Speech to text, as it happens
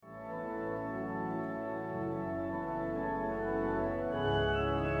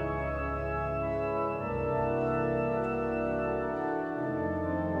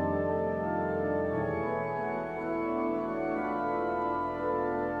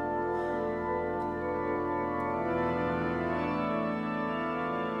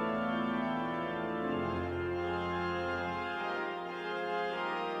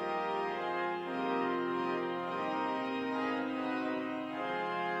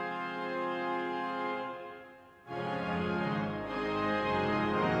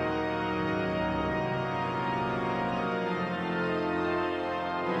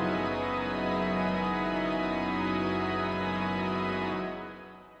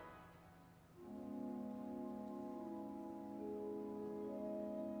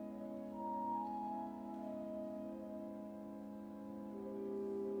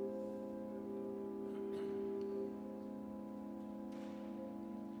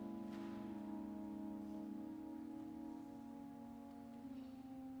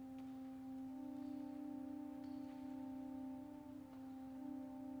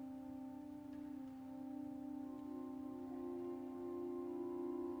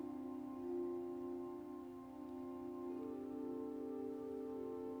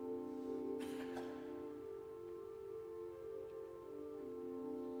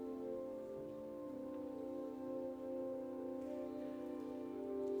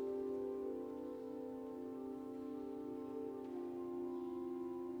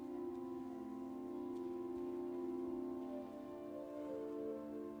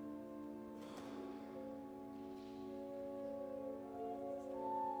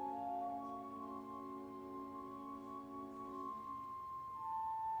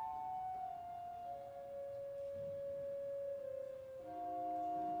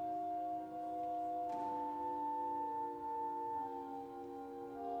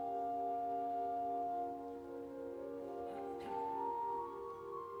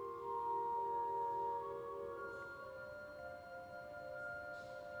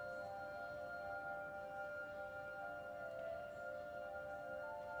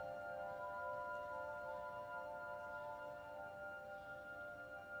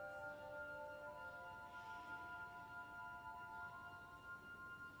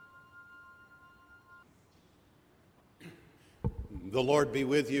The Lord be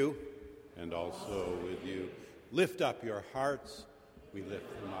with you, and also with you. Lift up your hearts. We lift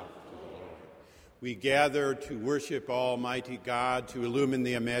them up to the Lord. We gather to worship Almighty God, to illumine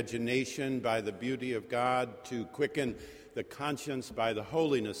the imagination by the beauty of God, to quicken the conscience by the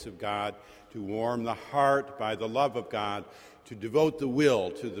holiness of God, to warm the heart by the love of God, to devote the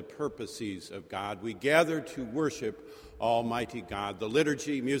will to the purposes of God. We gather to worship Almighty God. The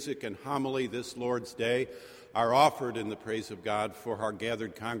liturgy, music, and homily this Lord's Day are offered in the praise of God for our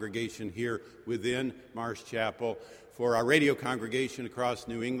gathered congregation here within Marsh Chapel, for our radio congregation across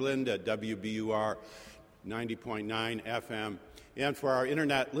New England at WBUR 90.9 FM, and for our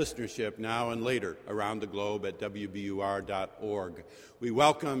internet listenership now and later around the globe at WBUR.org. We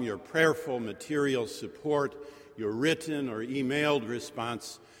welcome your prayerful material support, your written or emailed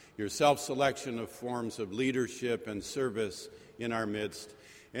response, your self-selection of forms of leadership and service in our midst.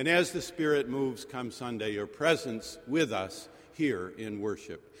 And as the Spirit moves come Sunday, your presence with us here in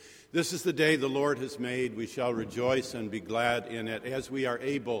worship. This is the day the Lord has made. We shall rejoice and be glad in it. As we are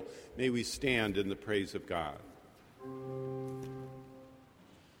able, may we stand in the praise of God.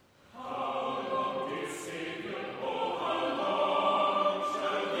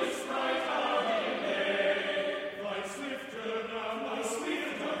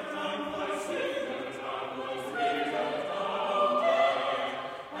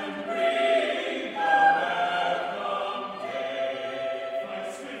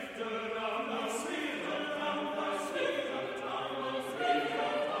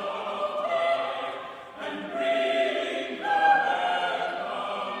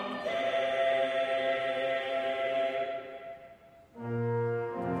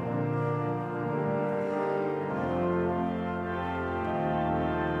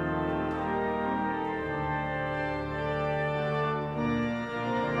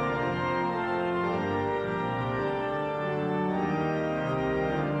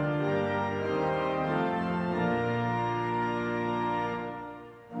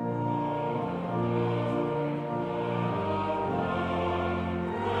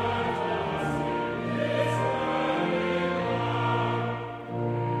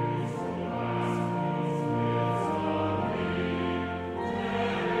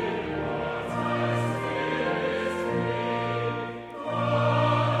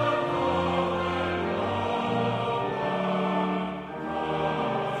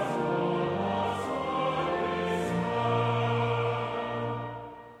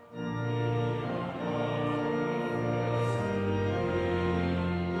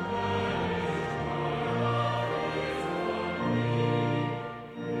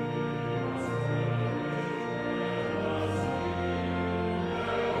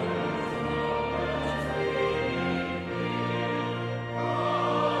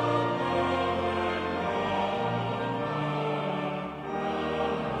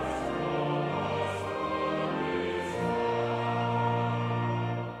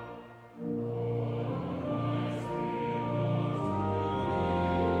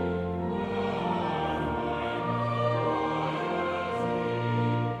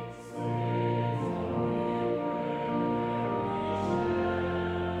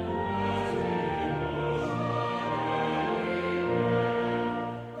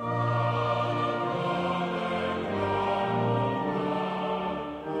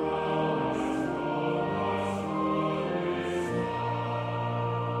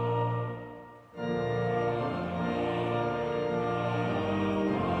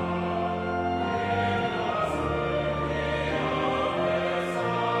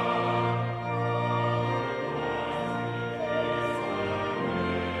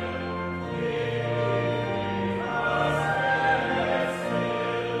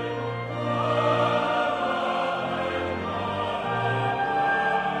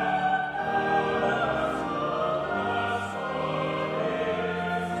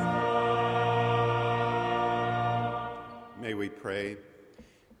 We pray.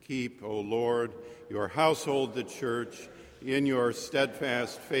 Keep, O Lord, your household, the church, in your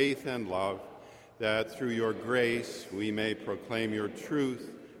steadfast faith and love, that through your grace we may proclaim your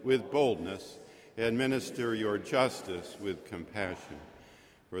truth with boldness and minister your justice with compassion.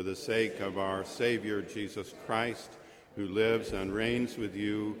 For the sake of our Savior, Jesus Christ, who lives and reigns with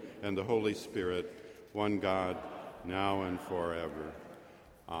you and the Holy Spirit, one God, now and forever.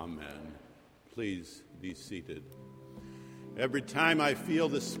 Amen. Please be seated. Every time I feel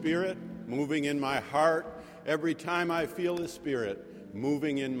the Spirit moving in my heart, every time I feel the Spirit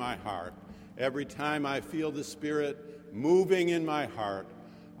moving in my heart, every time I feel the Spirit moving in my heart,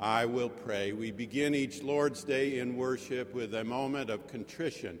 I will pray. We begin each Lord's Day in worship with a moment of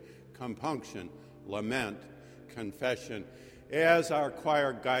contrition, compunction, lament, confession, as our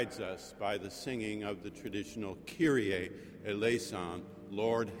choir guides us by the singing of the traditional Kyrie eleison,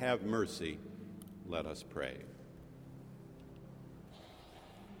 Lord, have mercy, let us pray.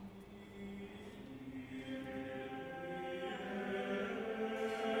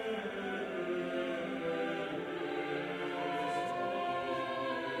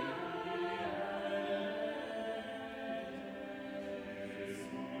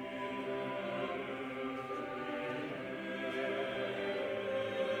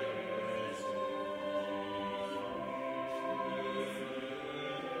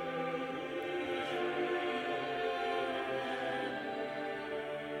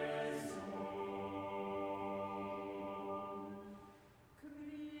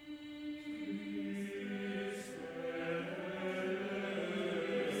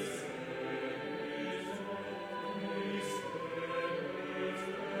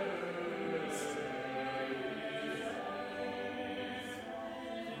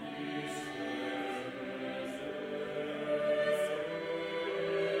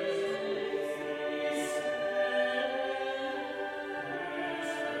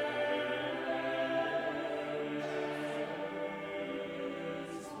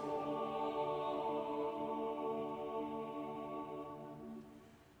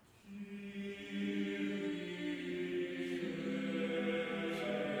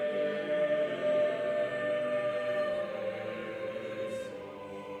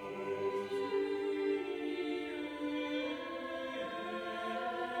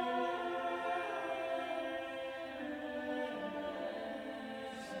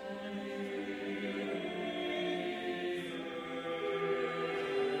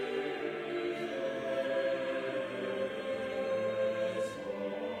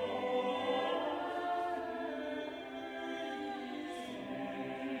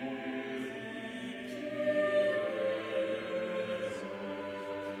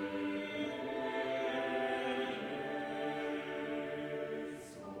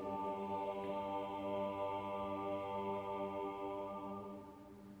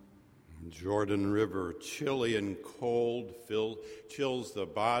 Jordan River, chilly and cold, chills the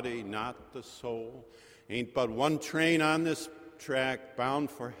body, not the soul. Ain't but one train on this track, bound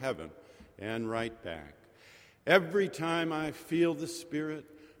for heaven and right back. Every time I feel the Spirit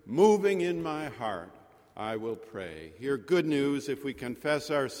moving in my heart, I will pray. Hear good news: if we confess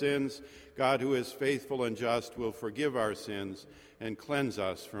our sins, God, who is faithful and just, will forgive our sins and cleanse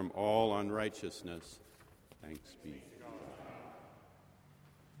us from all unrighteousness. Thanks be.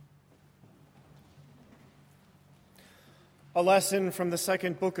 A lesson from the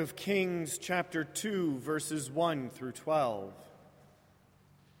second book of Kings, chapter 2, verses 1 through 12.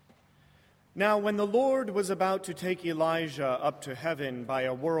 Now, when the Lord was about to take Elijah up to heaven by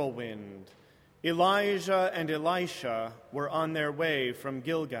a whirlwind, Elijah and Elisha were on their way from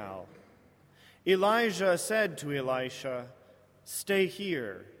Gilgal. Elijah said to Elisha, "Stay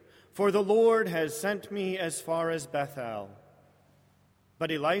here, for the Lord has sent me as far as Bethel."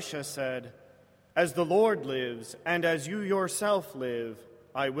 But Elisha said, "As the Lord lives, and as you yourself live,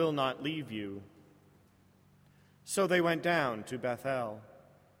 I will not leave you." So they went down to Bethel.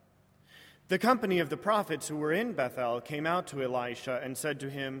 The company of the prophets who were in Bethel came out to Elisha and said to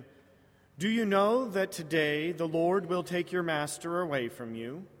him, "Do you know that today the Lord will take your master away from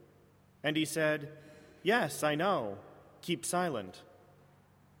you?" And he said, "Yes, I know. Keep silent."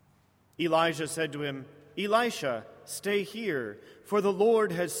 Elijah said to him, "Elisha, stay here, for the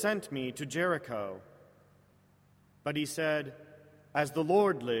Lord has sent me to Jericho." But he said, "As the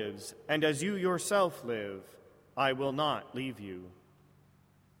Lord lives, and as you yourself live, I will not leave you."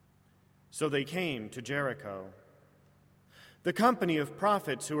 So they came to Jericho. The company of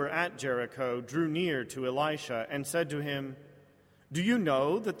prophets who were at Jericho drew near to Elisha and said to him, "Do you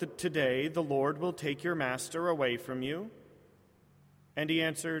know that today the Lord will take your master away from you?" And he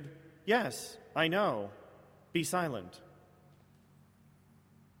answered, "Yes, I know. Be silent."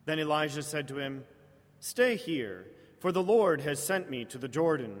 Then Elijah said to him, "Stay here, for the Lord has sent me to the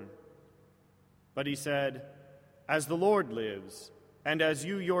Jordan." But he said, "As the Lord lives, and as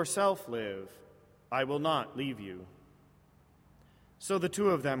you yourself live, I will not leave you." So the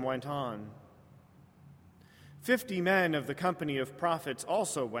two of them went on. 50 men of the company of prophets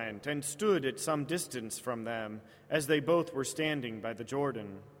also went and stood at some distance from them, as they both were standing by the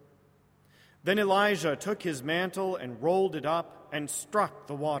Jordan. Then Elijah took his mantle and rolled it up and struck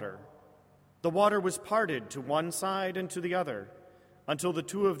the water. The water was parted to one side and to the other, until the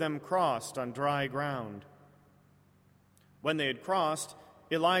two of them crossed on dry ground. When they had crossed,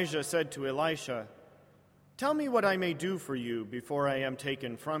 Elijah said to Elisha, "Tell me what I may do for you before I am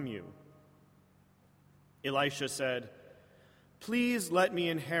taken from you." Elisha said, Please let me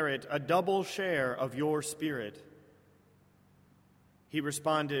inherit a double share of your Spirit." He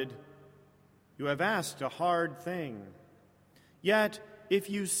responded, "You have asked a hard thing. Yet, if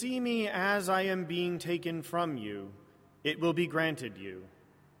you see me as I am being taken from you, it will be granted you.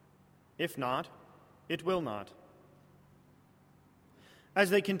 If not, it will not." As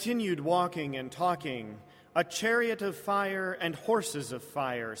they continued walking and talking, a chariot of fire and horses of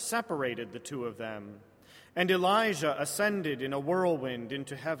fire separated the two of them, and Elijah ascended in a whirlwind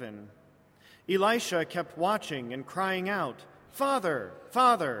into heaven. Elisha kept watching and crying out, "Father,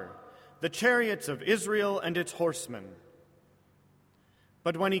 Father, the chariots of Israel and its horsemen."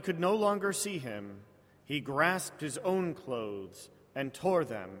 But when he could no longer see him, he grasped his own clothes and tore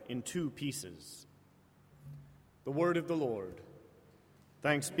them in 2 pieces. The word of the Lord.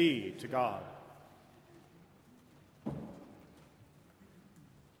 Thanks be to God.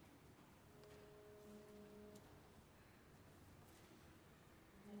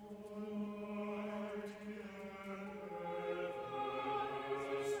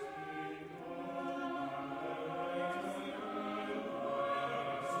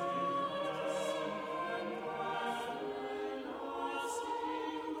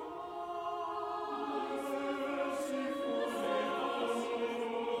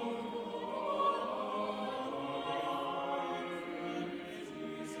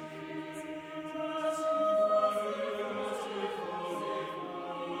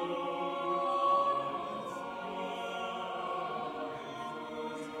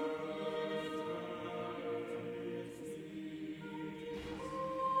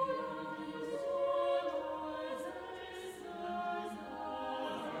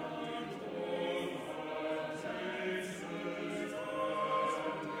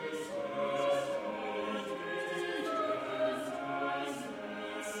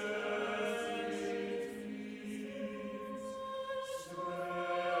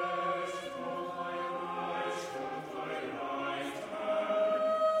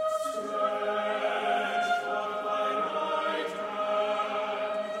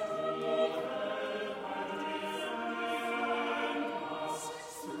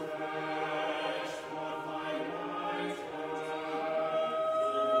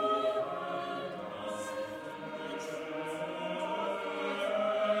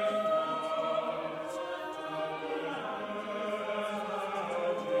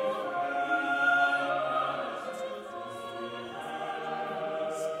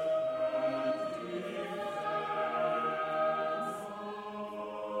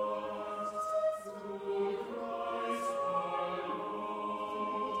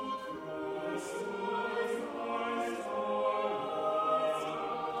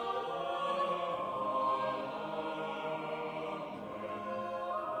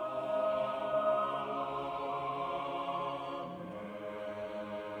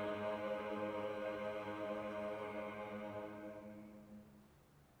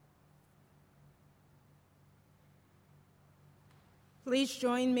 Please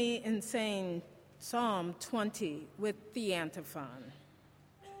join me in saying Psalm 20 with the antiphon.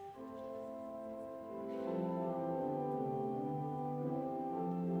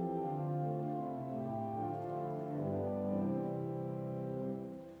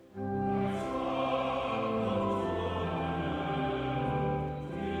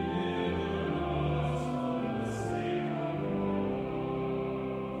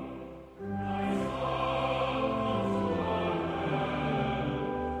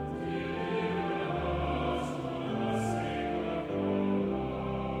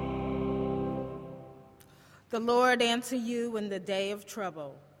 The Lord answer you in the day of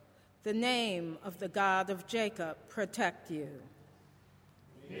trouble. The name of the God of Jacob protect you.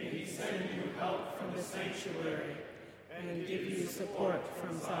 May he send you help from the sanctuary and give you support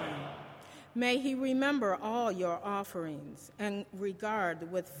from Zion. May he remember all your offerings and regard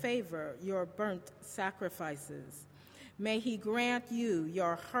with favor your burnt sacrifices. May he grant you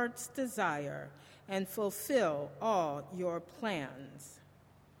your heart's desire and fulfill all your plans.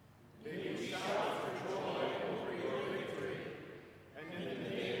 May we shout for joy over your victory, and in the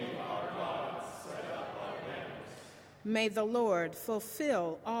name of our God set up our banners. May the Lord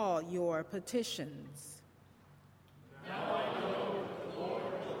fulfill all your petitions. Now I know that the Lord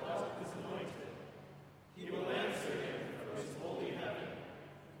will help his anointed. He will answer him from his holy heaven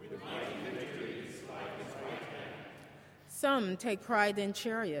with mighty victories like his right hand. Some take pride in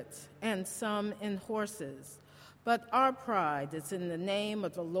chariots and some in horses, but our pride is in the name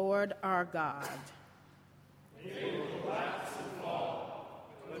of the Lord our God. They will collapse and fall,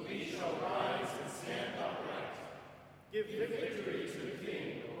 but we shall rise and stand upright. Give victory to the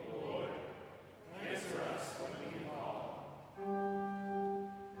King, O Lord. Answer us when we call.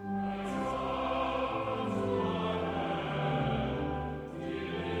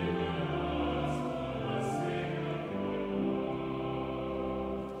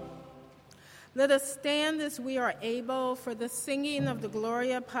 Let us stand as we are able for the singing of the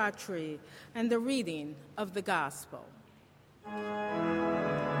Gloria Patri and the reading of the Gospel.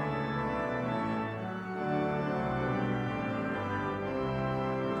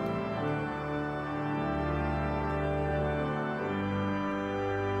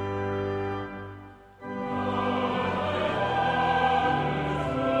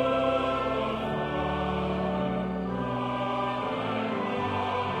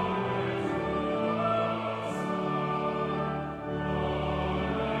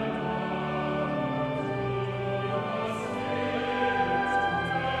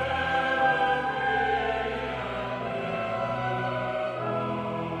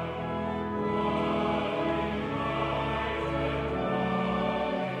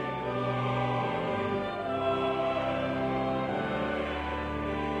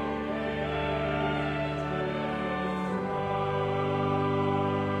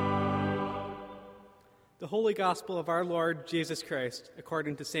 The Holy Gospel of our Lord Jesus Christ,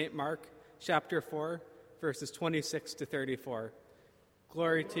 according to St. Mark, chapter 4, verses 26 to 34.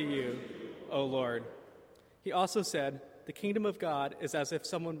 Glory to you, O Lord. He also said, "The kingdom of God is as if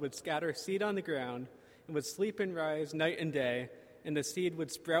someone would scatter seed on the ground and would sleep and rise night and day, and the seed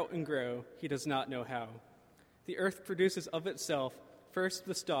would sprout and grow, he does not know how. The earth produces of itself first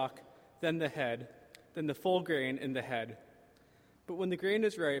the stalk, then the head, then the full grain in the head. But when the grain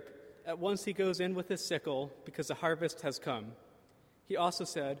is ripe, at once he goes in with his sickle, because the harvest has come." He also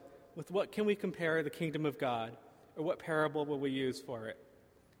said, "With what can we compare the kingdom of God, or what parable will we use for it?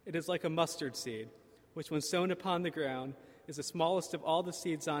 It is like a mustard seed, which when sown upon the ground is the smallest of all the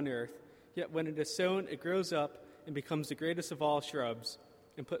seeds on earth, yet when it is sown it grows up and becomes the greatest of all shrubs,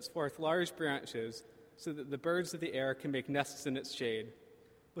 and puts forth large branches, so that the birds of the air can make nests in its shade."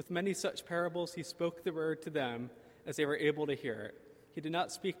 With many such parables he spoke the word to them as they were able to hear it. He did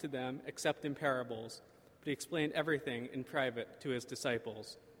not speak to them except in parables, but he explained everything in private to his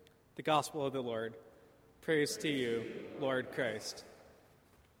disciples. The Gospel of the Lord. Praise to you, Lord Christ.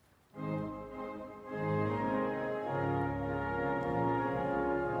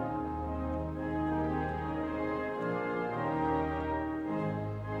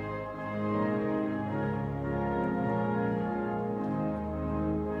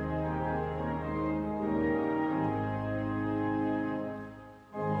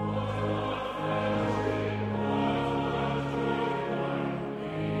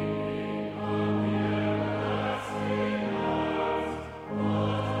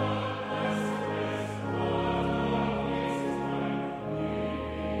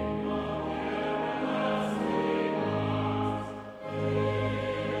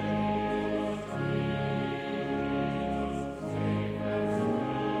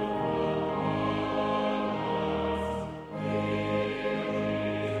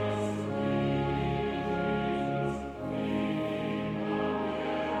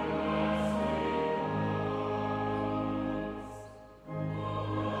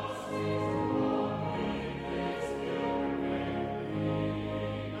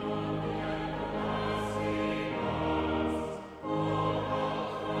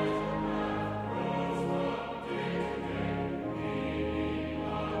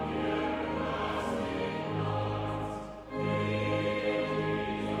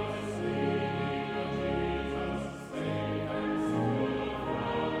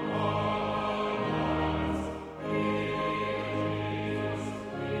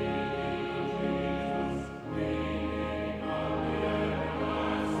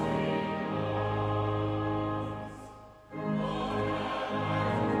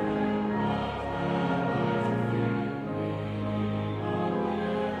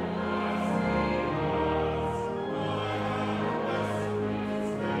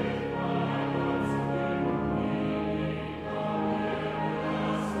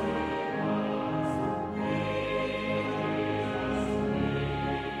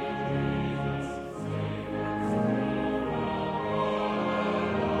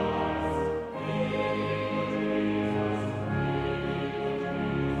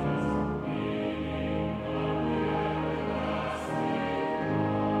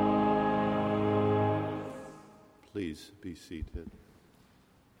 Please be seated.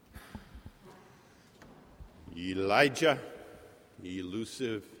 Elijah,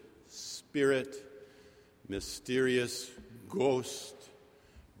 elusive spirit, mysterious ghost,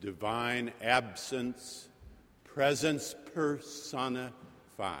 divine absence, presence personified.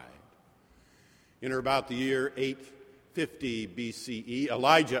 In or about the year 50 BCE,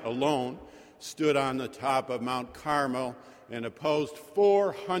 Elijah alone stood on the top of Mount Carmel and opposed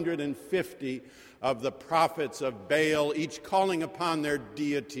 450 of the prophets of Baal, each calling upon their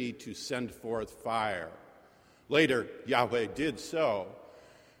deity to send forth fire. Later, Yahweh did so,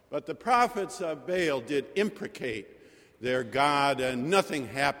 but the prophets of Baal did imprecate their God, and nothing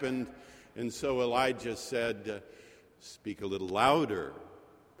happened. And so Elijah said, speak a little louder.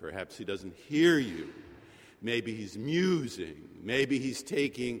 Perhaps he doesn't hear you. Maybe he's musing. Maybe he's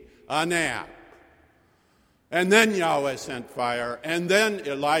taking a nap. And then Yahweh sent fire, and then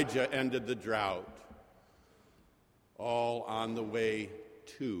Elijah ended the drought, all on the way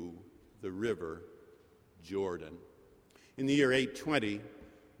to the river Jordan. In the year 820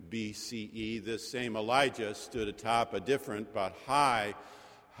 BCE, this same Elijah stood atop a different but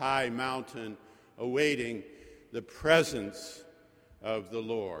high mountain, awaiting the presence of the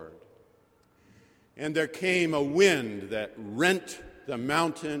Lord. And there came a wind that rent the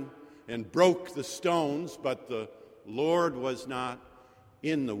mountain and broke the stones, but the Lord was not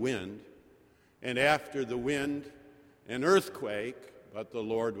in the wind. And after the wind, an earthquake, but the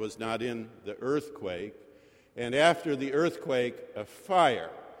Lord was not in the earthquake. And after the earthquake, a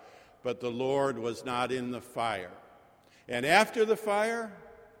fire, but the Lord was not in the fire. And after the fire,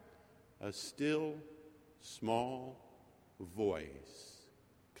 a still, small voice,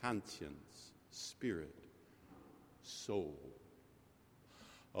 conscience, spirit, soul,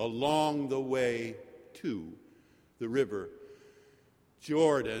 along the way to the river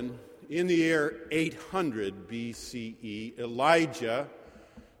Jordan. In the year 800 BCE, Elijah,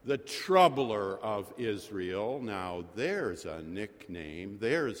 the troubler of Israel, now there's a nickname,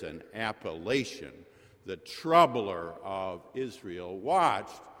 there's an appellation, the troubler of Israel,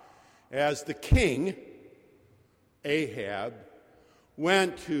 watched as the king, Ahab,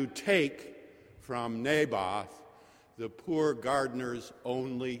 went to take from Naboth the poor gardener's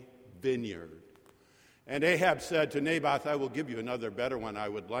only vineyard. And Ahab said to Naboth, I will give you another better one. I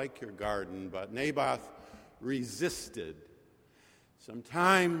would like your garden. But Naboth resisted.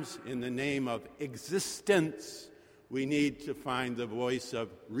 Sometimes in the name of existence, we need to find the voice of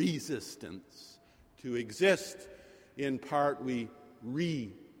resistance. To exist, in part, we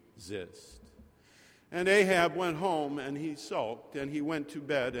resist. And Ahab went home, and he sulked, and he went to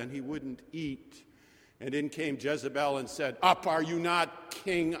bed, and he wouldn't eat. And in came Jezebel and said, Up, are you not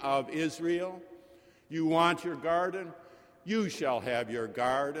king of Israel? You want your garden? You shall have your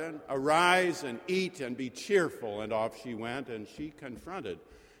garden. Arise and eat and be cheerful. And off she went, and she confronted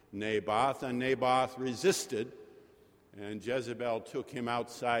Naboth, and Naboth resisted. And Jezebel took him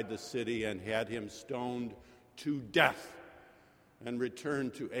outside the city and had him stoned to death, and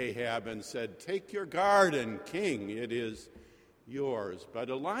returned to Ahab and said, Take your garden, king, it is yours. But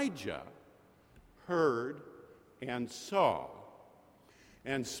Elijah heard and saw,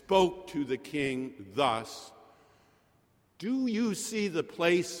 and spoke to the king thus, Do you see the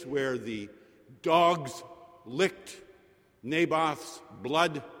place where the dogs licked Naboth's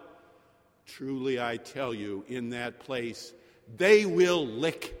blood? Truly I tell you, in that place they will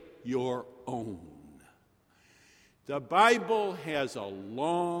lick your own. The Bible has a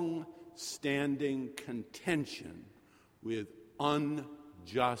long-standing contention with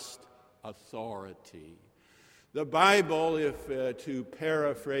unjust authority. The Bible, if to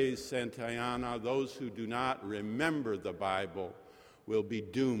paraphrase Santayana, those who do not remember the Bible will be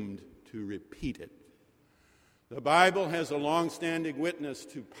doomed to repeat it. The Bible has a long-standing witness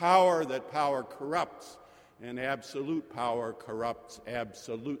to power, that power corrupts, and absolute power corrupts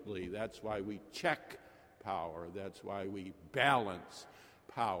absolutely. That's why we check power. That's why we balance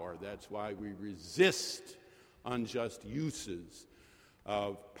power. That's why we resist unjust uses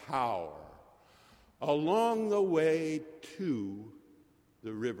of power. Along the way to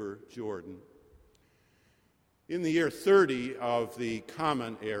the river Jordan, in the year 30 of the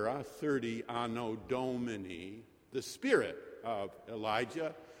Common Era, 30 Anno Domini, the spirit of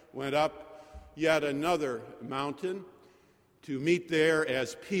Elijah went up yet another mountain to meet there,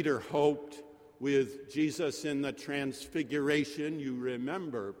 as Peter hoped, with Jesus in the Transfiguration. You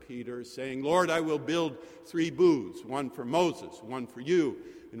remember Peter saying, Lord, I will build 3 booths, one for Moses, one for you,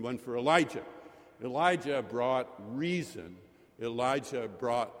 and one for Elijah. Elijah brought reason. Elijah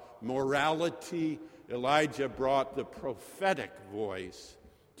brought morality. Elijah brought the prophetic voice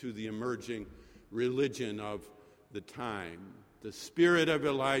to the emerging religion of the time. The spirit of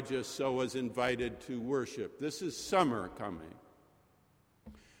Elijah so was invited to worship. This is summer coming.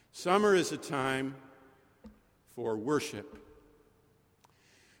 Summer is a time for worship.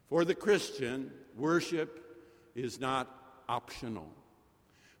 For the Christian, worship is not optional.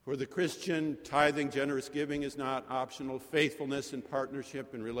 For the Christian, tithing, generous giving is not optional. Faithfulness and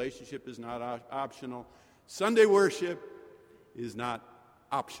partnership and relationship is not optional. Sunday worship is not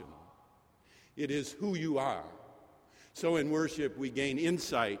optional. It is who you are. So in worship, we gain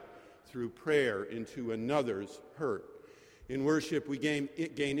insight through prayer into another's hurt. In worship, we gain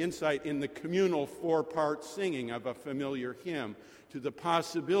insight in the communal four-part singing of a familiar hymn to the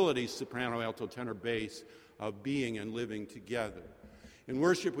possibilities, soprano, alto, tenor, bass, of being and living together. In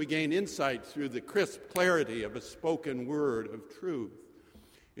worship, we gain insight through the crisp clarity of a spoken word of truth.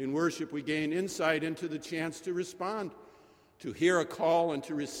 In worship, we gain insight into the chance to respond, to hear a call and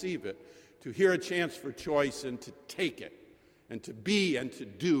to receive it, to hear a chance for choice and to take it, and to be and to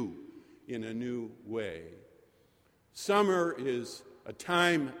do in a new way. Summer is a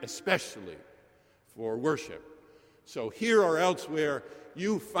time especially for worship. So here or elsewhere,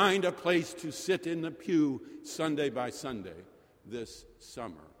 you find a place to sit in the pew Sunday by Sunday this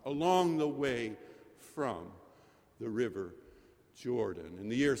summer, along the way from the river Jordan. In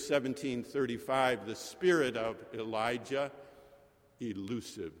the year 1735, the spirit of Elijah,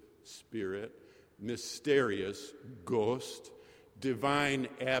 elusive spirit, mysterious ghost, divine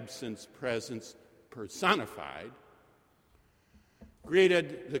absence, presence personified,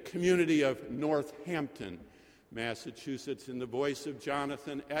 created the community of Northampton, Massachusetts, in the voice of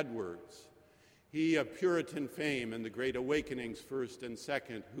Jonathan Edwards. He of Puritan fame and the Great Awakenings, first and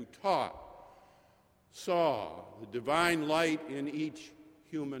second, who taught, saw the divine light in each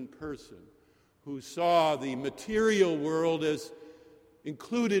human person, who saw the material world as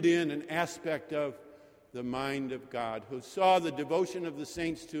included in an aspect of the mind of God, who saw the devotion of the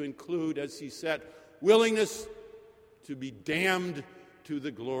saints to include, as he said, willingness to be damned to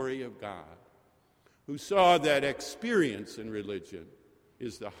the glory of God, who saw that experience in religion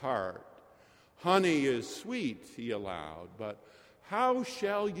is the heart. Honey is sweet, he allowed, but how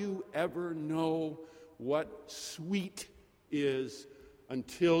shall you ever know what sweet is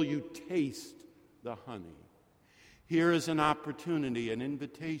until you taste the honey? Here is an opportunity, an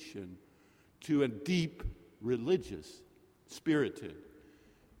invitation to a deep religious, spirited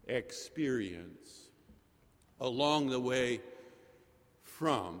experience along the way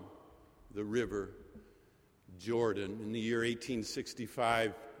from the river Jordan. In the year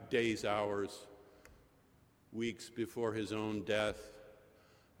 1865, days, hours, weeks before his own death,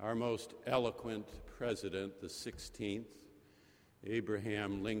 our most eloquent president, the 16th,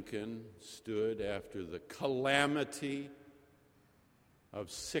 Abraham Lincoln, stood after the calamity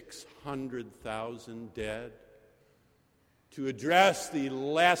of 600,000 dead to address the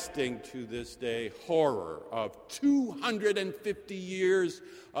lasting, to this day, horror of 250 years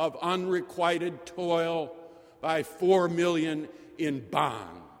of unrequited toil by 4 million in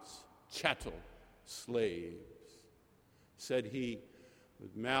bonds, chattel slaves. Said he,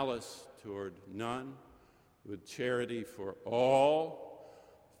 with malice toward none, with charity for all,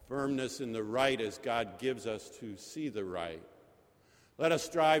 firmness in the right as God gives us to see the right. Let us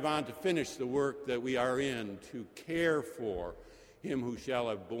strive on to finish the work that we are in, to care for him who shall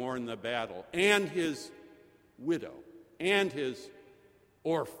have borne the battle, and his widow, and his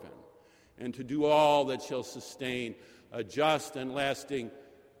orphan, and to do all that shall sustain a just and lasting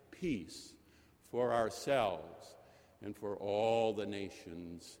peace for ourselves and for all the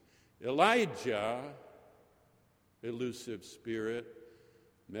nations. Elijah, elusive spirit,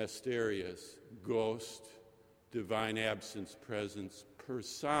 mysterious ghost, divine absence, presence,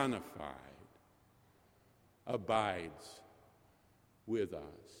 personified, abides with us.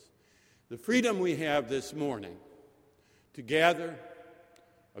 The freedom we have this morning to gather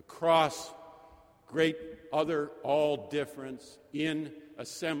across great other all difference in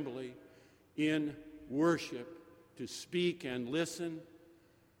assembly, in worship, to speak and listen,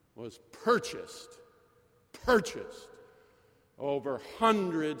 was purchased over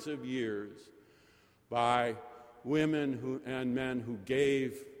hundreds of years by women and men who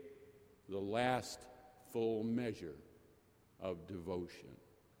gave the last full measure of devotion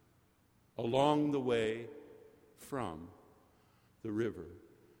along the way from the river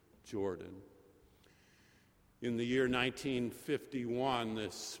Jordan. In the year 1951,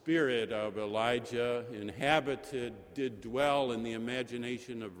 the spirit of Elijah did dwell in the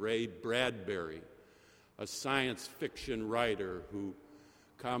imagination of Ray Bradbury, a science fiction writer who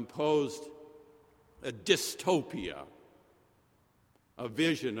composed a dystopia, a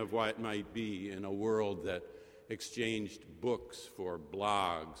vision of what might be in a world that exchanged books for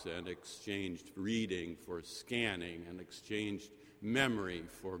blogs and exchanged reading for scanning and exchanged memory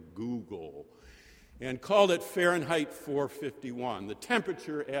for Google, and called it Fahrenheit 451, the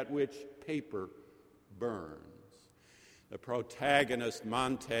temperature at which paper burns. The protagonist,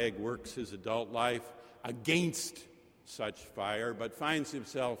 Montag, works his adult life against such fire, but finds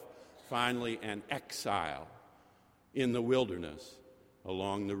himself finally an exile in the wilderness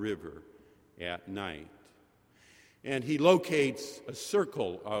along the river at night. And he locates a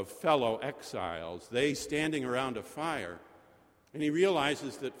circle of fellow exiles, they standing around a fire, and he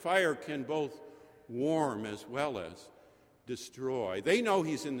realizes that fire can both warm as well as destroy. They know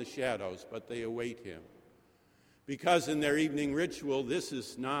he's in the shadows, but they await him. Because in their evening ritual, this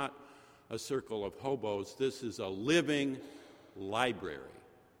is not a circle of hobos, this is a living library.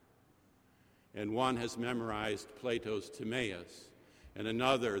 And one has memorized Plato's Timaeus, and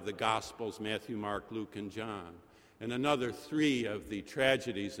another the Gospels, Matthew, Mark, Luke, and John, and another 3 of the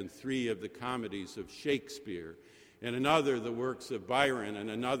tragedies and 3 of the comedies of Shakespeare, and another the works of Byron, and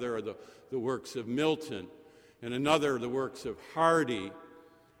another the works of Milton, and another the works of Hardy.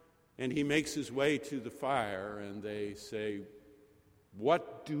 And he makes his way to the fire, and they say,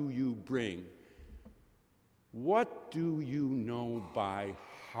 "What do you bring? What do you know by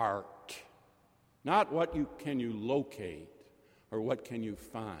heart?" Not what can you locate or what can you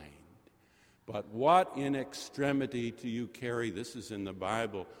find, but what in extremity do you carry? This is in the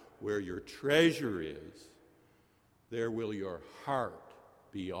Bible. Where your treasure is, there will your heart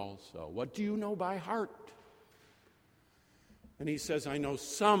be also. What do you know by heart? And he says, I know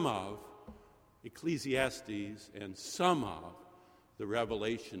some of Ecclesiastes and some of the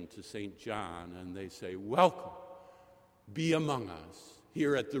Revelation to St. John. And they say, welcome, be among us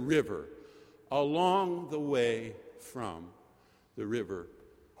here at the river, along the way from the river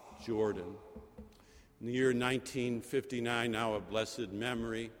Jordan. In the year 1959, now of blessed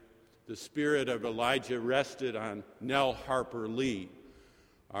memory, the spirit of Elijah rested on Nell Harper Lee.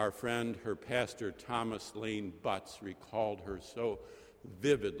 Our friend, her pastor, Thomas Lane Butts, recalled her so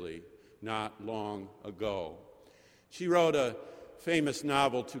vividly not long ago. She wrote a famous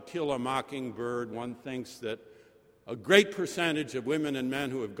novel, To Kill a Mockingbird. One thinks that a great percentage of women and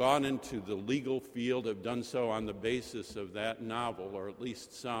men who have gone into the legal field have done so on the basis of that novel, or at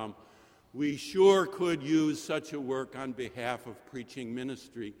least some. We sure could use such a work on behalf of preaching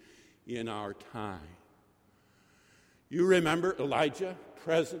ministry in our time. You remember Elijah,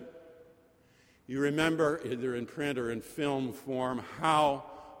 present. You remember, either in print or in film form, how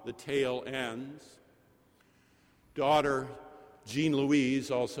the tale ends. Daughter Jean Louise,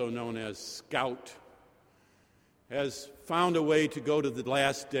 also known as Scout, has found a way to go to the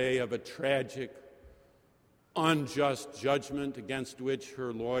last day of a tragic, unjust judgment against which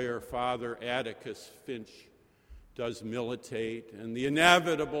her lawyer father, Atticus Finch, does militate, and the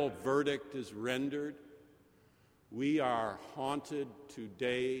inevitable verdict is rendered. We are haunted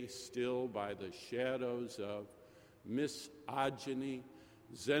today still by the shadows of misogyny,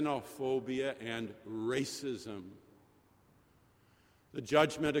 xenophobia, and racism. The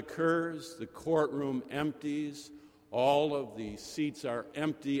judgment occurs, the courtroom empties, all of the seats are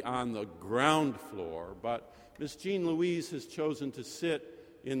empty on the ground floor, but Miss Jean Louise has chosen to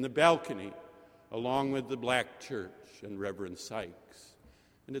sit in the balcony along with the Black Church and Reverend Sykes.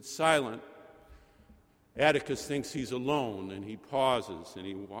 And it's silent. Atticus thinks he's alone, and he pauses, and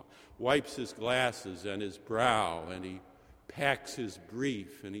he wipes his glasses and his brow, and he packs his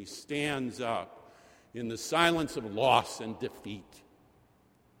brief, and he stands up in the silence of loss and defeat.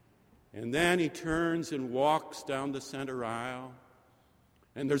 And then he turns and walks down the center aisle,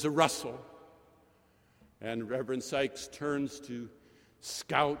 and there's a rustle, and Reverend Sykes turns to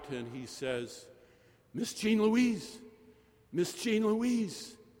Scout, and he says, Miss Jean Louise,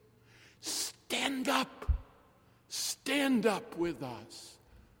 stand up with us.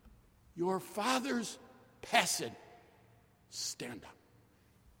 Your father's passing. Stand up.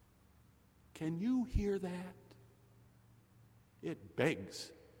 Can you hear that? It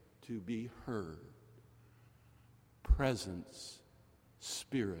begs to be heard. Presence,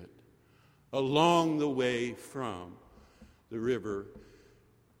 spirit, along the way from the river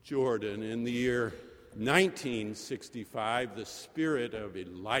Jordan. In the year 1965, the spirit of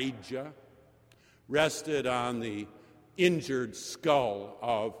Elijah rested on the injured skull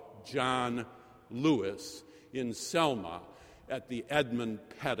of John Lewis in Selma at the Edmund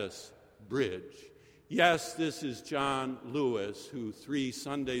Pettus Bridge. Yes, this is John Lewis, who 3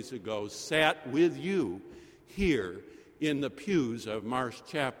 Sundays ago sat with you here in the pews of Marsh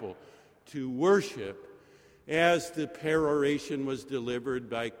Chapel to worship as the peroration was delivered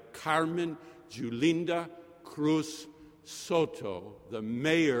by Carmen Julinda Cruz Soto, the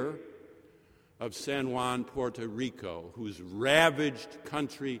mayor of San Juan, Puerto Rico, whose ravaged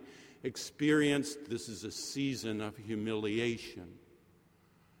country experienced, this is a season of humiliation.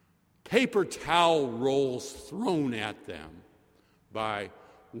 paper towel rolls thrown at them by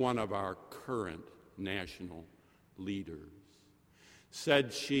one of our current national leaders.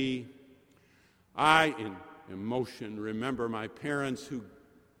 Said she, I, in emotion, remember my parents who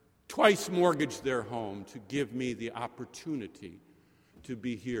twice mortgaged their home to give me the opportunity to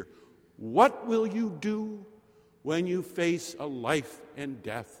be here. What will you do when you face a life and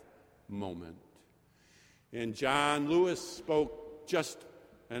death moment? And John Lewis spoke just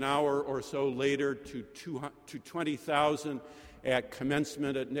an hour or so later to 20,000 at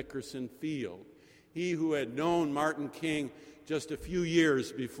commencement at Nickerson Field. He who had known Martin King just a few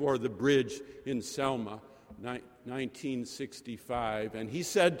years before the bridge in Selma, 1965, and he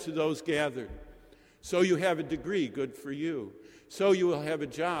said to those gathered, so you have a degree, good for you. So you will have a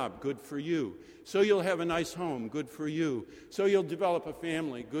job, good for you. So you'll have a nice home, good for you. So you'll develop a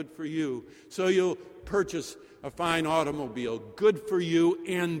family, good for you. So you'll purchase a fine automobile, good for you.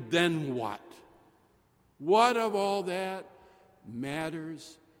 And then what? What of all that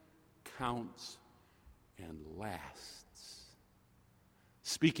matters, counts, and lasts?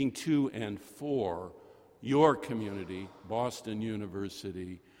 Speaking to and for your community, Boston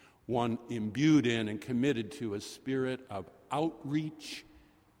University, one imbued in and committed to a spirit of outreach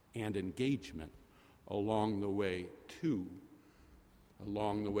and engagement along the way to,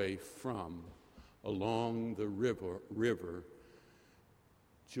 along the way from, along the river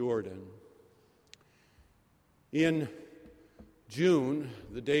Jordan. In June,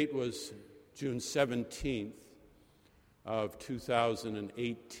 the date was June 17th of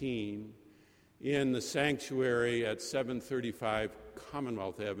 2018, in the sanctuary at 735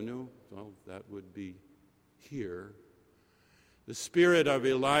 Commonwealth Avenue, well, that would be here, the Spirit of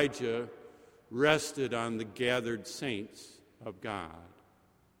Elijah rested on the gathered saints of God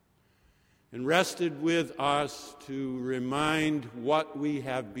and rested with us to remind what we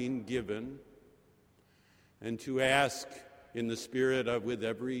have been given and to ask in the spirit of with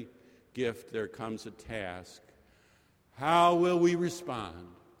every gift there comes a task. How will we respond?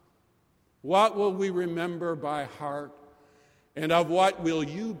 What will we remember by heart? And of what will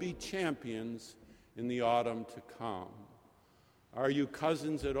you be champions in the autumn to come? Are you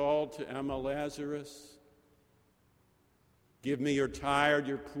cousins at all to Emma Lazarus? Give me your tired,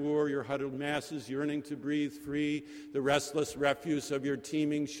 your poor, your huddled masses yearning to breathe free, the restless refuse of your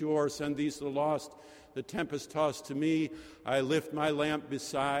teeming shore. Send these the lost, the tempest-tossed to me. I lift my lamp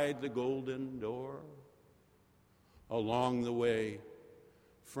beside the golden door. Along the way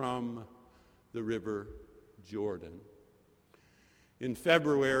from the river Jordan. In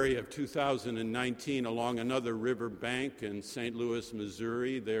February of 2019, along another river bank in St. Louis,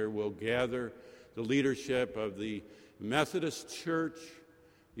 Missouri, there will gather the leadership of the Methodist Church,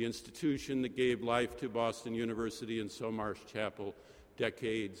 the institution that gave life to Boston University and so Marsh Chapel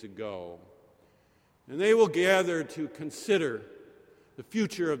decades ago. And they will gather to consider the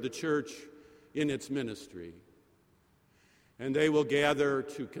future of the church in its ministry. And they will gather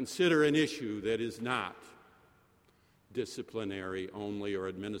to consider an issue that is not disciplinary only or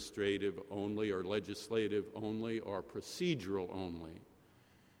administrative only or legislative only or procedural only.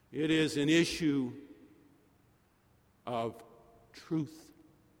 It is an issue of truth,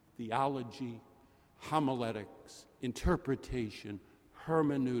 theology, homiletics, interpretation,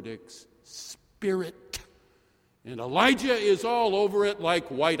 hermeneutics, spirit. And Elijah is all over it like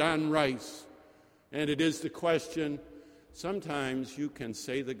white on rice. And it is the question, sometimes you can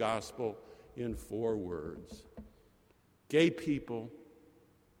say the gospel in 4 words. Gay people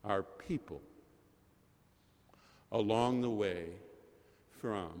are people along the way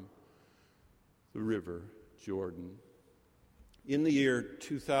from the river Jordan. In the year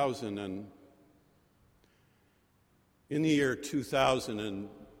 2000,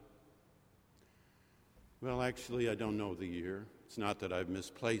 well, actually, I don't know the year. It's not that I've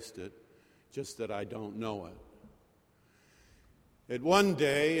misplaced it, just that I don't know it. At one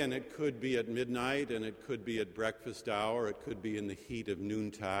day, and it could be at midnight, and it could be at breakfast hour, it could be in the heat of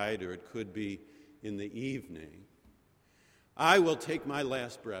noontide, or it could be in the evening, I will take my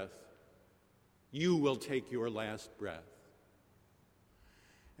last breath. You will take your last breath.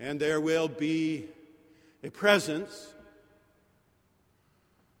 And there will be a presence,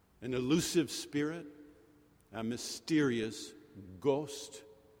 an elusive spirit, a mysterious ghost,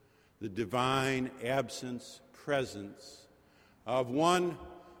 the divine absence, presence of one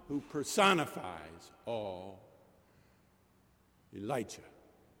who personifies all, Elijah.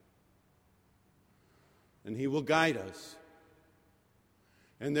 And he will guide us.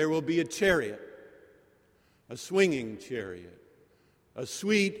 And there will be a chariot, a swinging chariot, a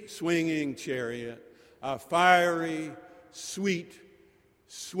sweet swinging chariot, a fiery, sweet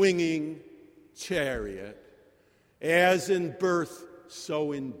swinging chariot, as in birth,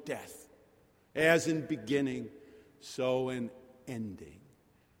 so in death, as in beginning, so in ending.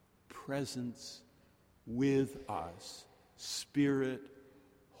 Presence with us, Spirit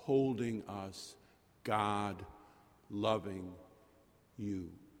holding us, God loving you.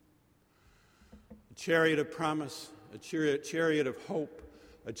 A chariot of promise, a chariot of hope,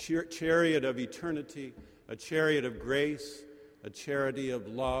 a chariot of eternity, a chariot of grace, a chariot of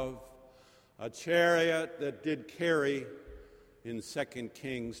love, a chariot that did carry in 2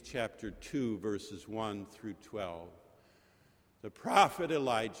 Kings chapter 2, verses 1 through 12. The prophet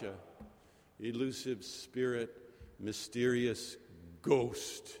Elijah, elusive spirit, mysterious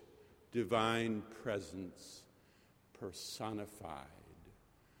ghost, divine presence personified.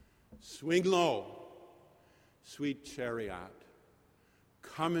 Swing low, sweet chariot,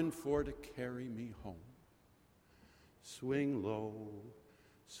 coming for to carry me home. Swing low,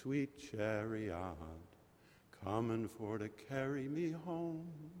 sweet chariot, coming for to carry me home.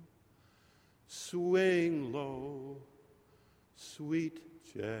 Swing low, sweet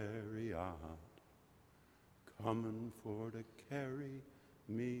chariot, coming for to carry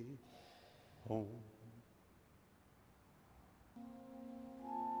me home.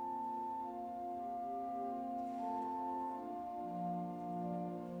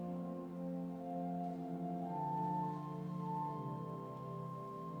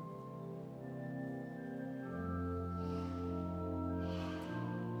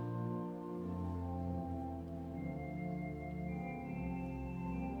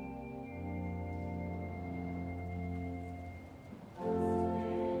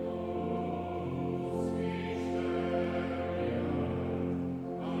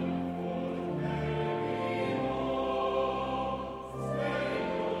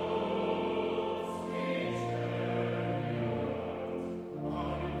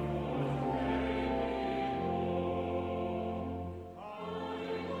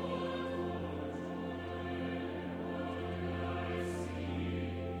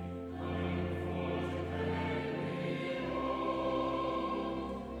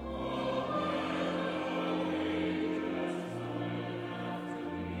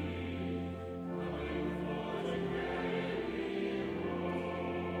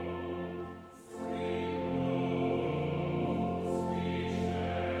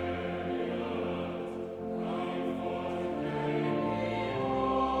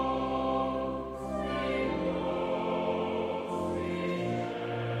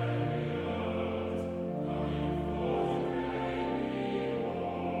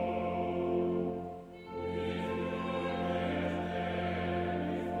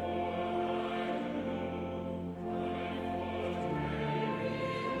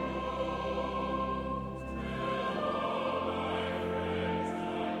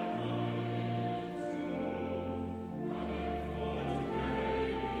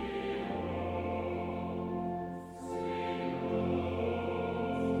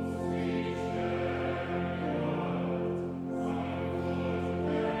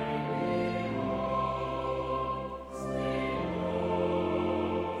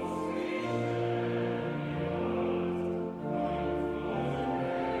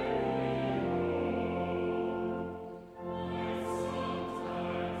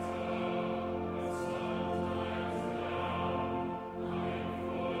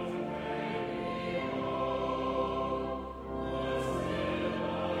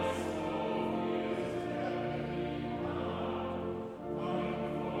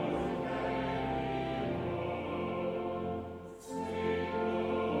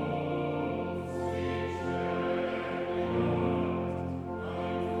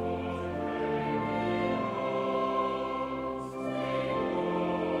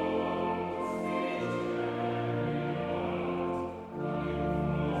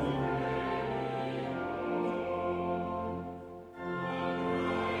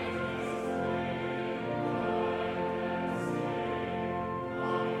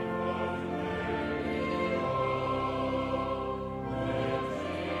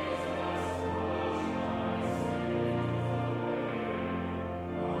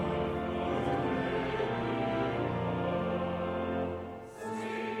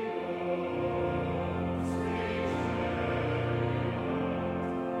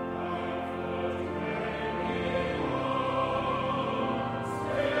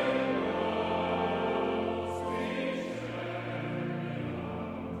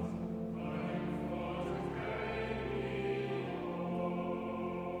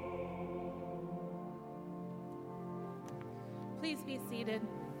 Please be seated.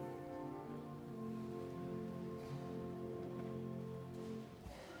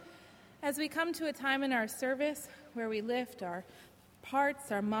 As we come to a time in our service where we lift our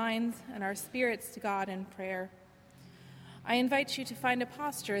hearts, our minds, and our spirits to God in prayer, I invite you to find a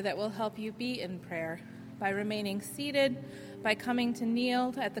posture that will help you be in prayer by remaining seated, by coming to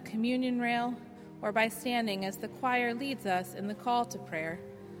kneel at the communion rail, or by standing as the choir leads us in the call to prayer.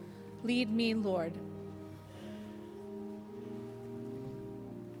 Lead me, Lord.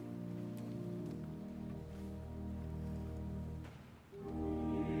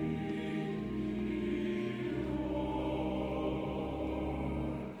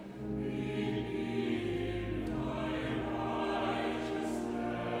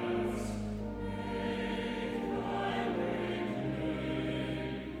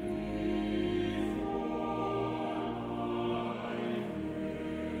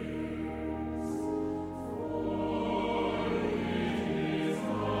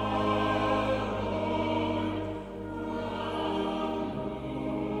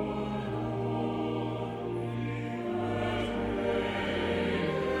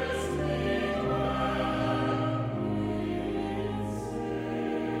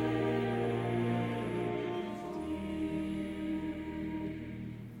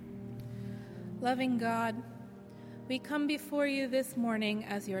 Loving God, we come before you this morning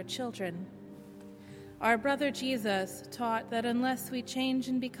as your children. Our brother Jesus taught that unless we change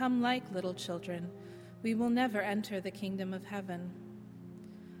and become like little children, we will never enter the kingdom of heaven.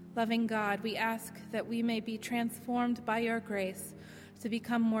 Loving God, we ask that we may be transformed by your grace to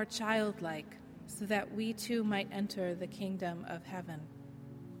become more childlike, so that we too might enter the kingdom of heaven.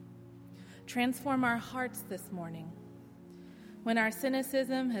 Transform our hearts this morning. When our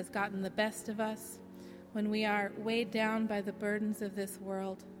cynicism has gotten the best of us, when we are weighed down by the burdens of this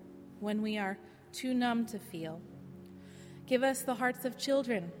world, when we are too numb to feel, give us the hearts of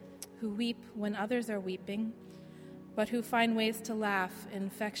children who weep when others are weeping, but who find ways to laugh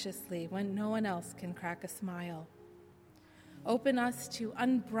infectiously when no one else can crack a smile. Open us to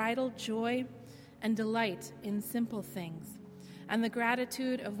unbridled joy and delight in simple things, and the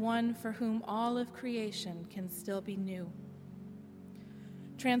gratitude of one for whom all of creation can still be new.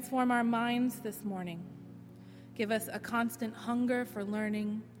 Transform our minds this morning. Give us a constant hunger for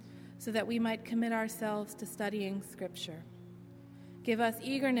learning so that we might commit ourselves to studying Scripture. Give us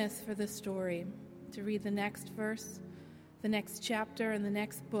eagerness for the story, to read the next verse, the next chapter, and the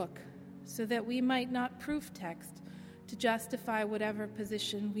next book, so that we might not proof text to justify whatever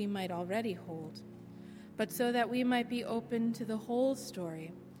position we might already hold, but so that we might be open to the whole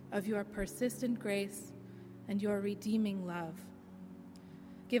story of your persistent grace and your redeeming love.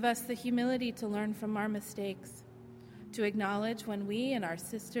 Give us the humility to learn from our mistakes, to acknowledge when we and our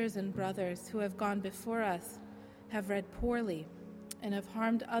sisters and brothers who have gone before us have read poorly and have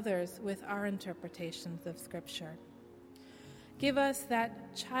harmed others with our interpretations of Scripture. Give us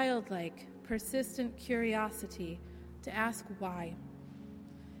that childlike, persistent curiosity to ask why.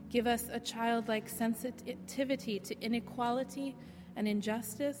 Give us a childlike sensitivity to inequality and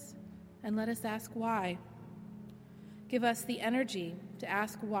injustice, and let us ask why. Give us the energy to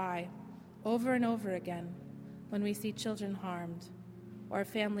ask why over and over again when we see children harmed or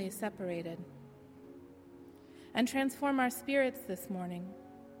families separated. And transform our spirits this morning.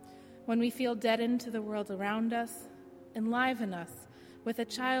 When we feel deadened to the world around us, enliven us with a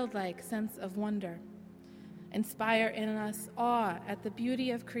childlike sense of wonder. Inspire in us awe at the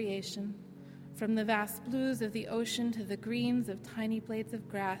beauty of creation, from the vast blues of the ocean to the greens of tiny blades of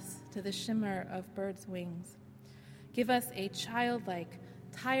grass to the shimmer of birds' wings. Give us a childlike,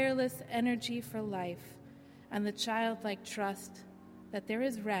 tireless energy for life and the childlike trust that there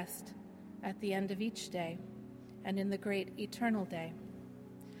is rest at the end of each day and in the great eternal day.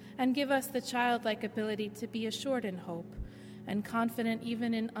 And give us the childlike ability to be assured in hope and confident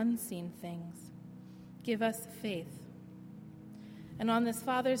even in unseen things. Give us faith. And on this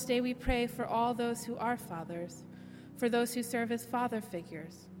Father's Day, we pray for all those who are fathers, for those who serve as father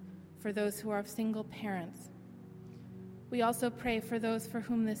figures, for those who are single parents. We also pray for those for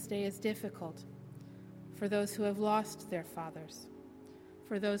whom this day is difficult, for those who have lost their fathers,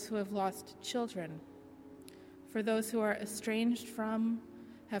 for those who have lost children, for those who are estranged from,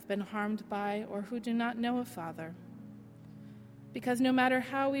 have been harmed by, or who do not know a father. Because no matter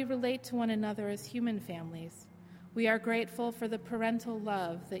how we relate to one another as human families, we are grateful for the parental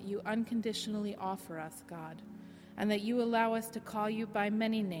love that you unconditionally offer us, God, and that you allow us to call you by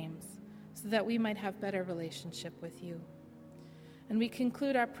many names so that we might have better relationship with you. And we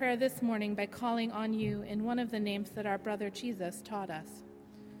conclude our prayer this morning by calling on you in one of the names that our brother Jesus taught us.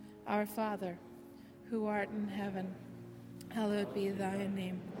 Our Father, who art in heaven, hallowed be thy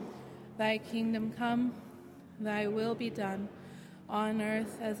name. Thy kingdom come, thy will be done, on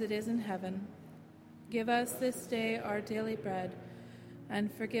earth as it is in heaven. Give us this day our daily bread,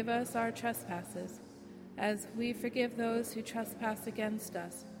 and forgive us our trespasses, as we forgive those who trespass against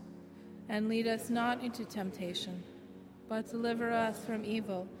us. And lead us not into temptation, but deliver us from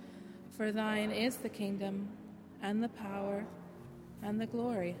evil. For thine is the kingdom, and the power, and the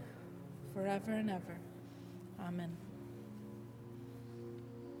glory, forever and ever. Amen.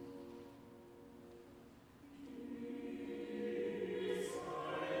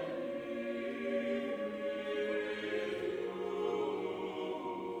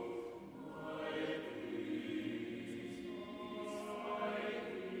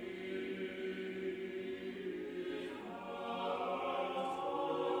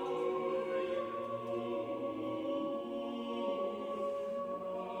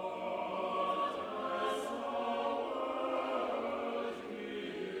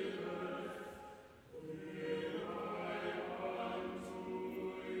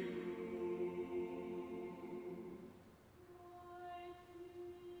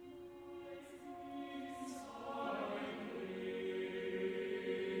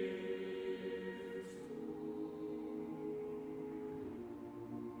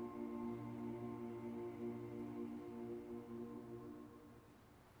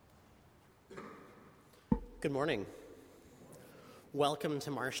 Good morning. Welcome to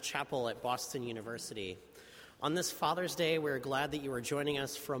Marsh Chapel at Boston University. On this Father's Day, we're glad that you are joining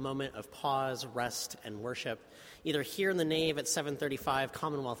us for a moment of pause, rest, and worship, either here in the nave at 735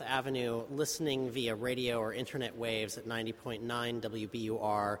 Commonwealth Avenue, listening via radio or internet waves at 90.9 WBUR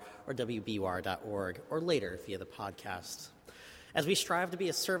or WBUR.org, or later via the podcast. As we strive to be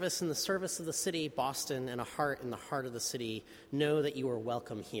a service in the service of the city, Boston, and a heart in the heart of the city, know that you are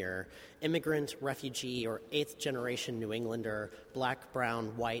welcome here. Immigrant, refugee, or eighth-generation New Englander, black,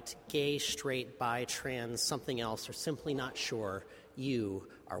 brown, white, gay, straight, bi, trans, something else, or simply not sure, you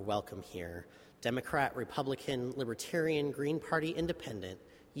are welcome here. Democrat, Republican, Libertarian, Green Party, Independent,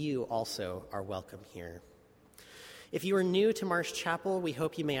 you also are welcome here. If you are new to Marsh Chapel, we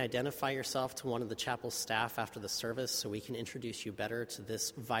hope you may identify yourself to one of the chapel staff after the service so we can introduce you better to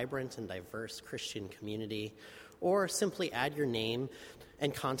this vibrant and diverse Christian community, or simply add your name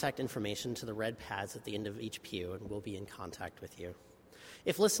and contact information to the red pads at the end of each pew, and we'll be in contact with you.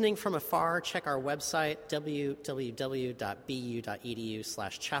 If listening from afar, check our website,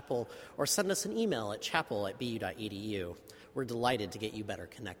 www.bu.edu/chapel, or send us an email at chapel@bu.edu. We're delighted to get you better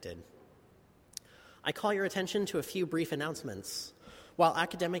connected. I call your attention to a few brief announcements. While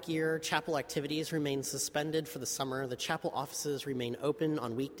academic year chapel activities remain suspended for the summer, the chapel offices remain open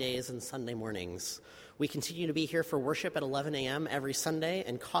on weekdays and Sunday mornings. We continue to be here for worship at 11 a.m. every Sunday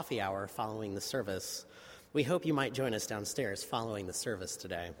and coffee hour following the service. We hope you might join us downstairs following the service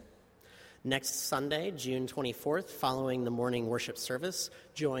today. Next Sunday, June 24th, following the morning worship service,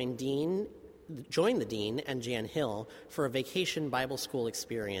 join the Dean and Jan Hill for a vacation Bible school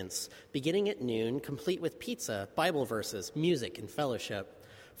experience, beginning at noon, complete with pizza, Bible verses, music, and fellowship.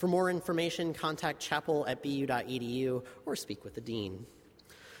 For more information, contact chapel@bu.edu or speak with the Dean.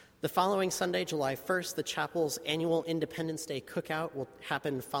 The following Sunday, July 1st, the chapel's annual Independence Day cookout will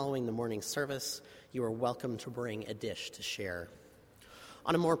happen following the morning service. You are welcome to bring a dish to share.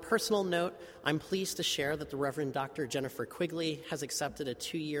 On a more personal note, I'm pleased to share that the Reverend Dr. Jennifer Quigley has accepted a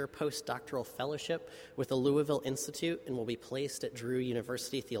 2-year postdoctoral fellowship with the Louisville Institute and will be placed at Drew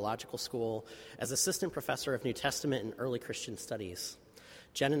University Theological School as Assistant Professor of New Testament and Early Christian Studies.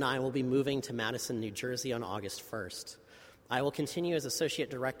 Jen and I will be moving to Madison, New Jersey on August 1st. I will continue as Associate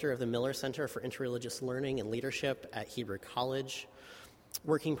Director of the Miller Center for Interreligious Learning and Leadership at Hebrew College,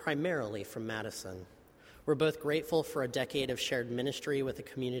 working primarily from Madison. We're both grateful for a decade of shared ministry with the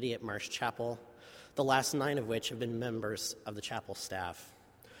community at Marsh Chapel, the last 9 of which have been members of the chapel staff.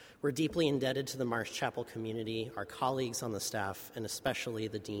 We're deeply indebted to the Marsh Chapel community, our colleagues on the staff, and especially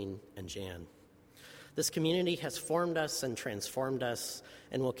the Dean and Jan. This community has formed us and transformed us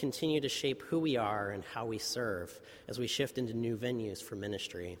and will continue to shape who we are and how we serve as we shift into new venues for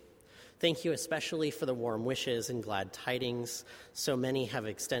ministry. Thank you especially for the warm wishes and glad tidings so many have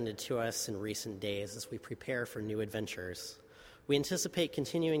extended to us in recent days as we prepare for new adventures. We anticipate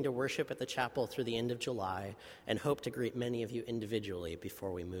continuing to worship at the chapel through the end of July and hope to greet many of you individually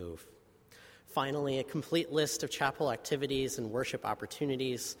before we move. Finally, a complete list of chapel activities and worship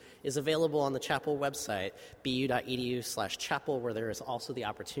opportunities is available on the chapel website, bu.edu/chapel, where there is also the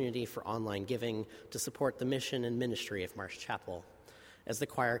opportunity for online giving to support the mission and ministry of Marsh Chapel. As the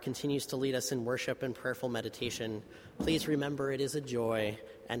choir continues to lead us in worship and prayerful meditation, please remember it is a joy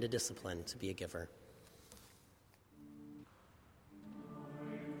and a discipline to be a giver.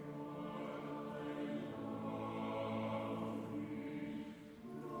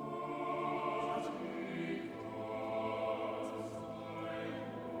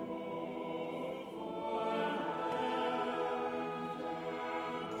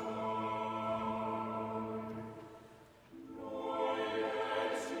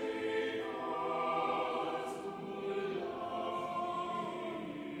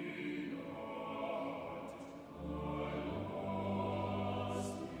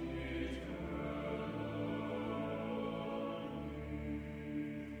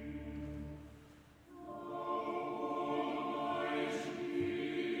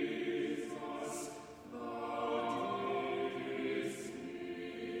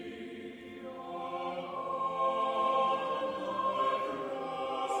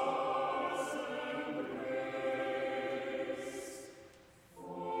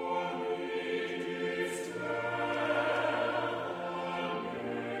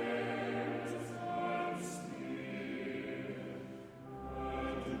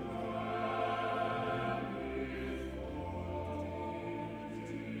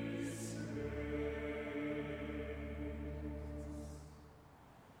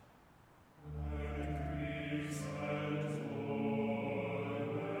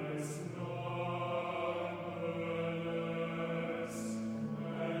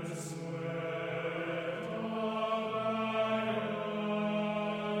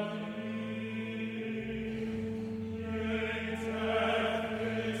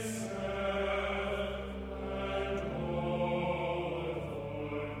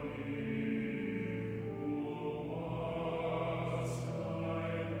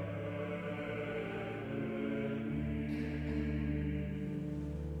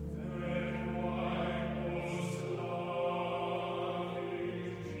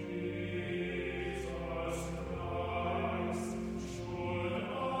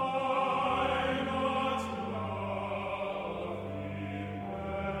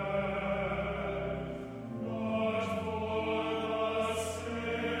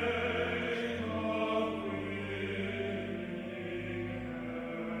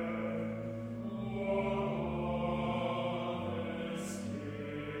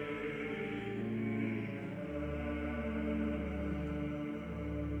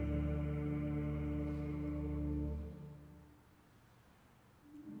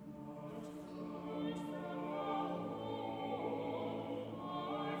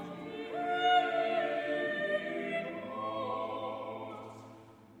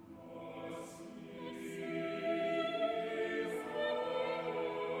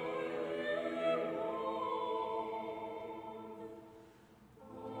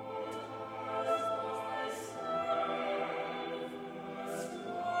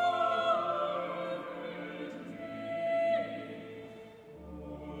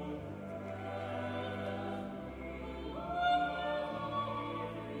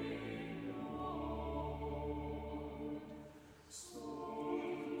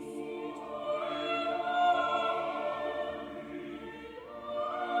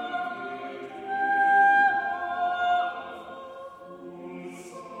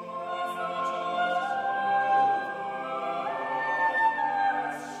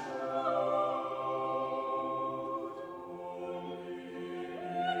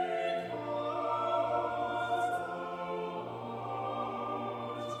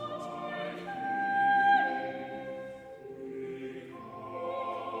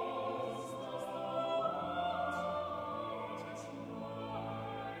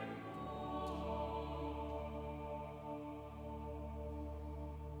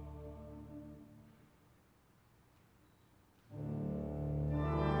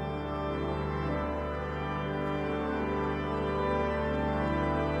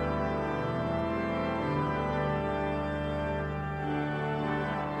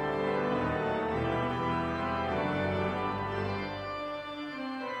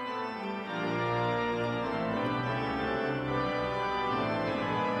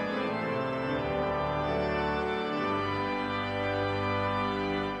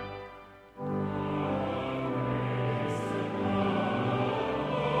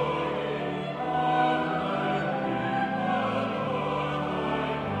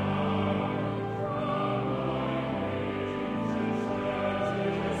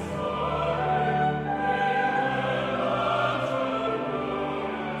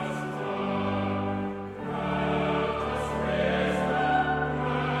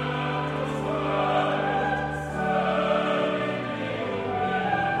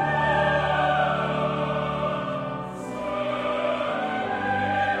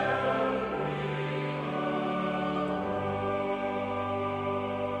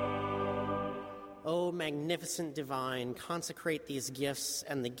 O magnificent divine, consecrate these gifts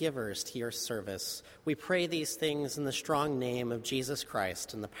and the givers to your service. We pray these things in the strong name of Jesus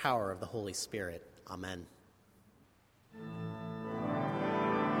Christ and the power of the Holy Spirit. Amen.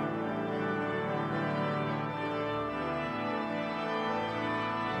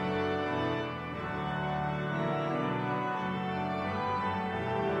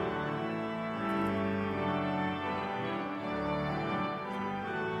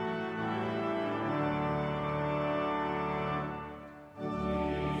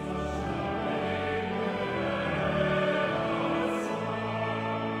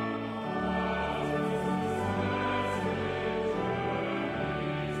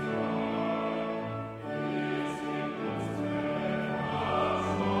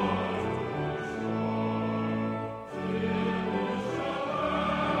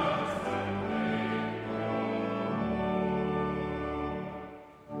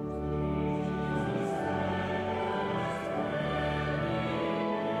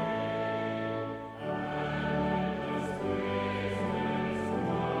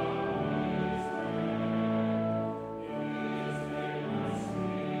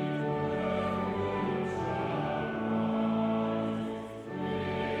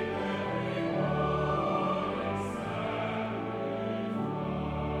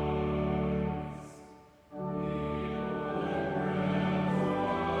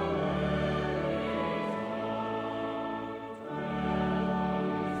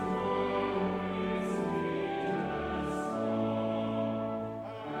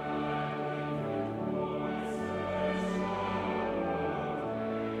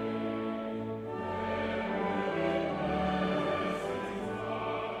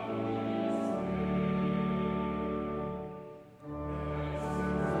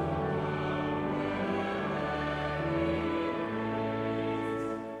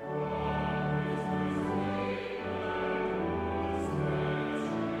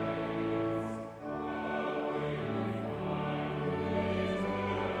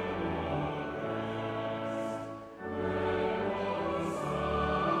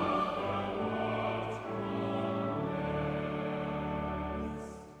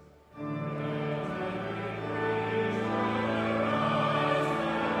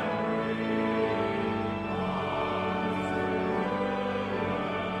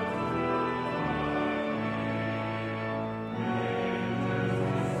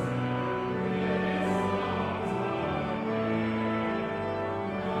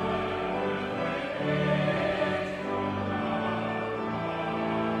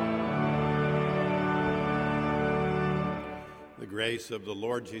 Grace of the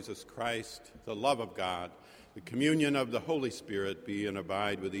Lord Jesus Christ, the love of God, the communion of the Holy Spirit be and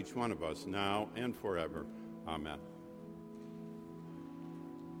abide with each one of us now and forever. Amen.